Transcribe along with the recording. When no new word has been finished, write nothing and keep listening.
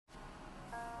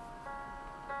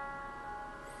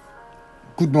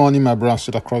Good morning, my brothers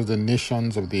across the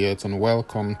nations of the earth, and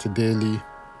welcome to Daily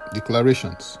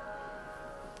Declarations.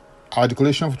 Our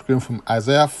declaration came from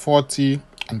Isaiah 40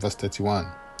 and verse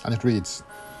 31, and it reads,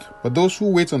 "But those who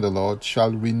wait on the Lord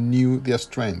shall renew their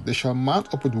strength. They shall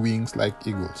mount up with wings like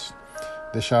eagles.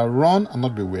 They shall run and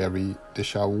not be weary. They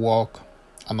shall walk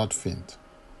and not faint."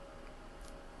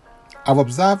 I've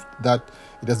observed that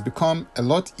it has become a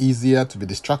lot easier to be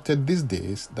distracted these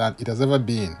days than it has ever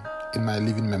been in my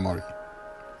living memory.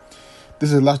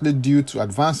 This is largely due to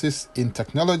advances in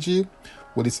technology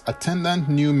with its attendant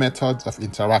new methods of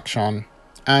interaction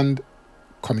and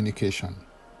communication.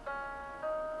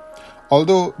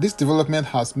 Although this development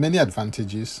has many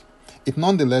advantages, it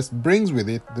nonetheless brings with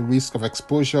it the risk of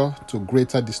exposure to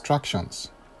greater distractions.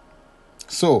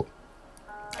 So,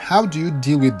 how do you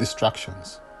deal with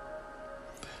distractions?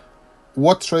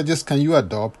 What strategies can you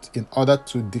adopt in order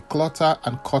to declutter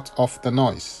and cut off the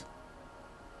noise?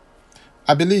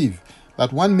 I believe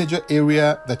that one major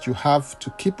area that you have to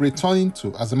keep returning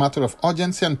to as a matter of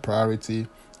urgency and priority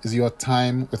is your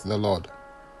time with the Lord.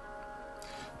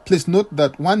 Please note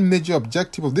that one major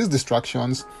objective of these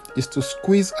distractions is to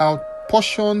squeeze out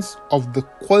portions of the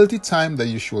quality time that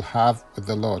you should have with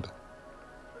the Lord.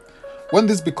 When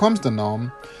this becomes the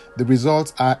norm, the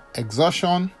results are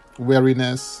exhaustion,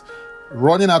 weariness,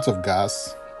 running out of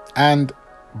gas, and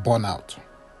burnout.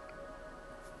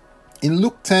 In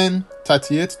Luke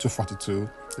 10:38-42,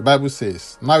 the Bible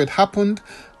says, "Now it happened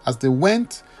as they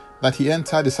went that he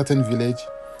entered a certain village,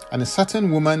 and a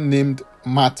certain woman named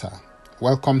Martha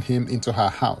welcomed him into her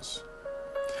house.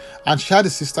 And she had a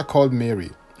sister called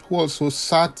Mary, who also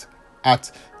sat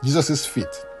at Jesus'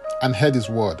 feet and heard his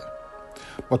word.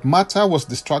 But Martha was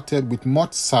distracted with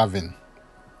much serving.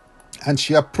 And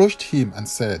she approached him and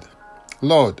said,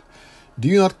 'Lord, do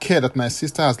you not care that my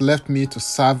sister has left me to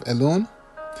serve alone?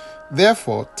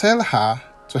 Therefore, tell her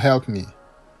to help me.'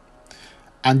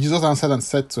 And Jesus answered and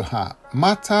said to her,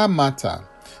 'Martha, Martha,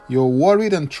 you are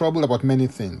worried and troubled about many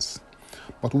things.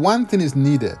 But one thing is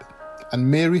needed, and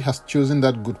Mary has chosen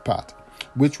that good part,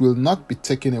 which will not be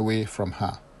taken away from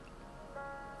her.'"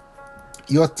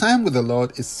 Your time with the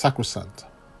Lord is sacrosanct.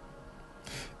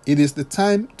 It is the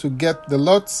time to get the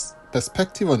Lord's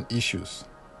perspective on issues,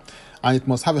 and it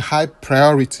must have a high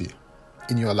priority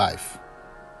in your life.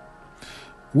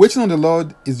 Waiting on the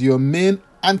Lord is your main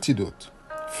antidote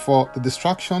for the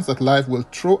distractions that life will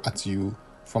throw at you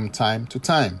from time to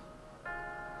time.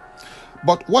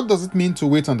 But what does it mean to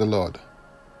wait on the Lord?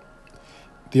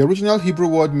 The original Hebrew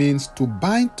word means to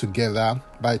bind together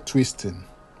by twisting,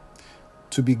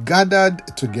 to be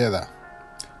gathered together,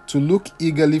 to look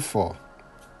eagerly for,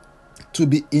 to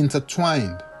be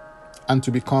intertwined, and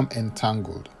to become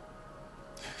entangled.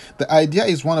 The idea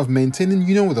is one of maintaining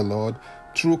union with the Lord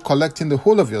through collecting the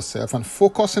whole of yourself and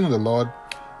focusing on the Lord,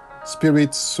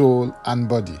 spirit, soul, and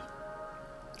body.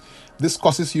 This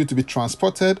causes you to be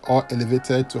transported or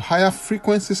elevated to higher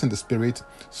frequencies in the spirit,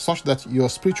 such that your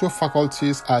spiritual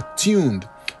faculties are tuned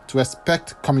to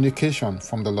expect communication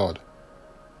from the Lord.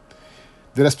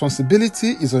 The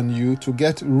responsibility is on you to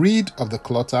get rid of the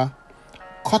clutter,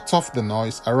 cut off the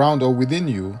noise around or within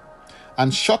you,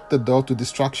 and shut the door to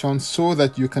distraction so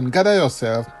that you can gather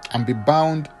yourself and be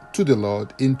bound to the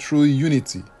Lord in true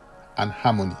unity and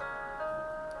harmony.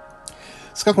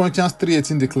 2 Corinthians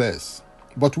 3:18 declares,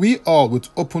 "But we all with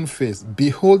open face,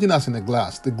 beholding as in a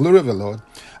glass the glory of the Lord,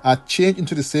 are changed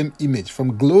into the same image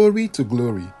from glory to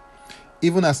glory,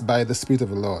 even as by the Spirit of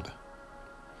the Lord."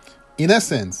 In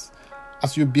essence,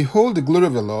 as you behold the glory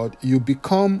of the Lord, you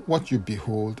become what you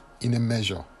behold in a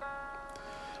measure.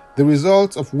 The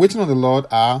results of waiting on the Lord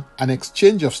are an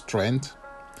exchange of strength,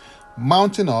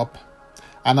 mounting up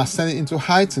and ascending into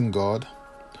heights in God,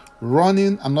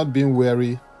 running and not being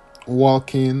weary,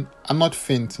 walking and not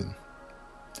fainting.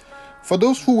 For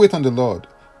those who wait on the Lord,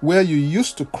 where you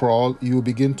used to crawl, you will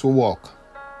begin to walk.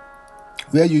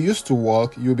 Where you used to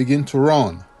walk, you will begin to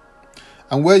run.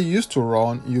 And where you used to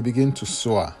run, you begin to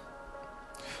soar.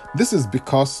 This is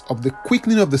because of the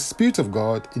quickening of the Spirit of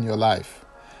God in your life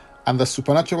and the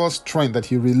supernatural strength that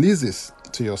He releases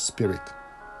to your spirit.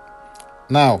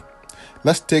 Now,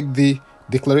 let's take the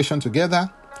declaration together,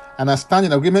 and I stand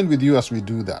in agreement with you as we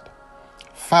do that.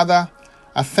 Father,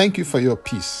 I thank you for your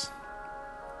peace.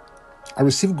 I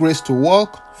receive grace to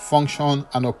walk, function,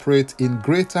 and operate in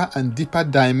greater and deeper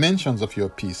dimensions of your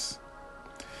peace.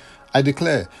 I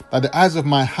declare that the eyes of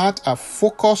my heart are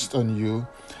focused on you,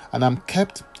 and I'm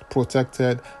kept,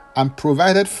 protected, and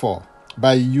provided for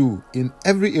by you in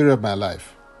every area of my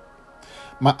life.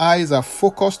 My eyes are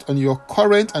focused on your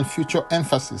current and future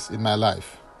emphasis in my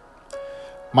life.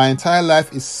 My entire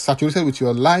life is saturated with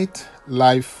your light,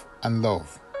 life, and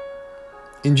love.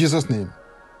 In Jesus' name,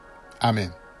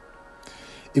 amen.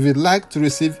 If you'd like to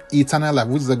receive eternal life,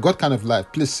 which is a God kind of life,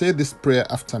 please say this prayer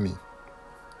after me.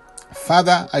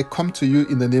 Father, I come to you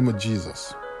in the name of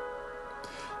Jesus.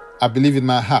 I believe in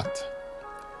my heart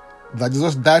that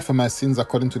Jesus died for my sins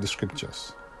according to the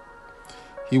scriptures.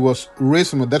 He was raised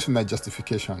from the dead for my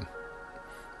justification.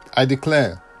 I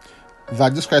declare that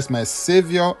Jesus Christ is my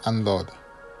Savior and Lord.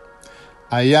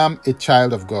 I am a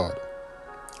child of God.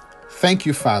 Thank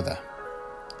you, Father.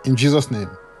 In Jesus' name,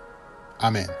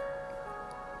 amen.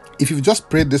 If you've just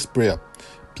prayed this prayer,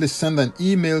 please send an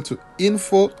email to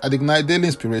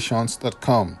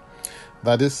info@ignitedailyinspirations.com.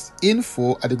 That is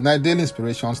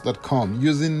info@ignitedailyinspirations.com,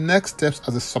 using next steps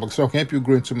as a subject so I can help you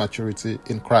grow into maturity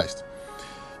in Christ.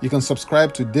 You can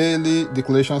subscribe to Daily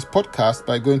Declarations podcast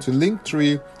by going to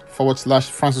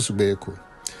linktree/Francis Ubeku.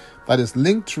 That is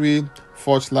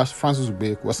linktree/Francis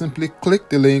Ubeku, or simply click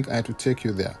the link and it will take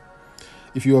you there.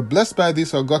 If you are blessed by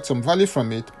this or got some value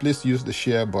from it, please use the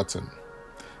share button.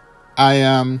 I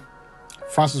am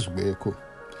Francis Ubeku.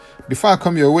 Before I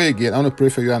come your way again, I want to pray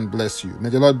for you and bless you. May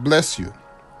the Lord bless you.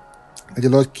 May the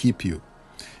Lord keep you.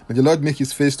 May the Lord make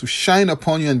his face to shine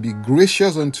upon you and be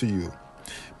gracious unto you.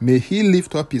 May he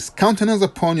lift up his countenance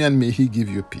upon you and may he give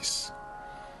you peace.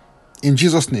 In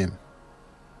Jesus' name,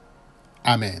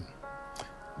 amen.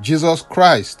 Jesus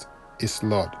Christ is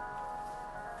Lord.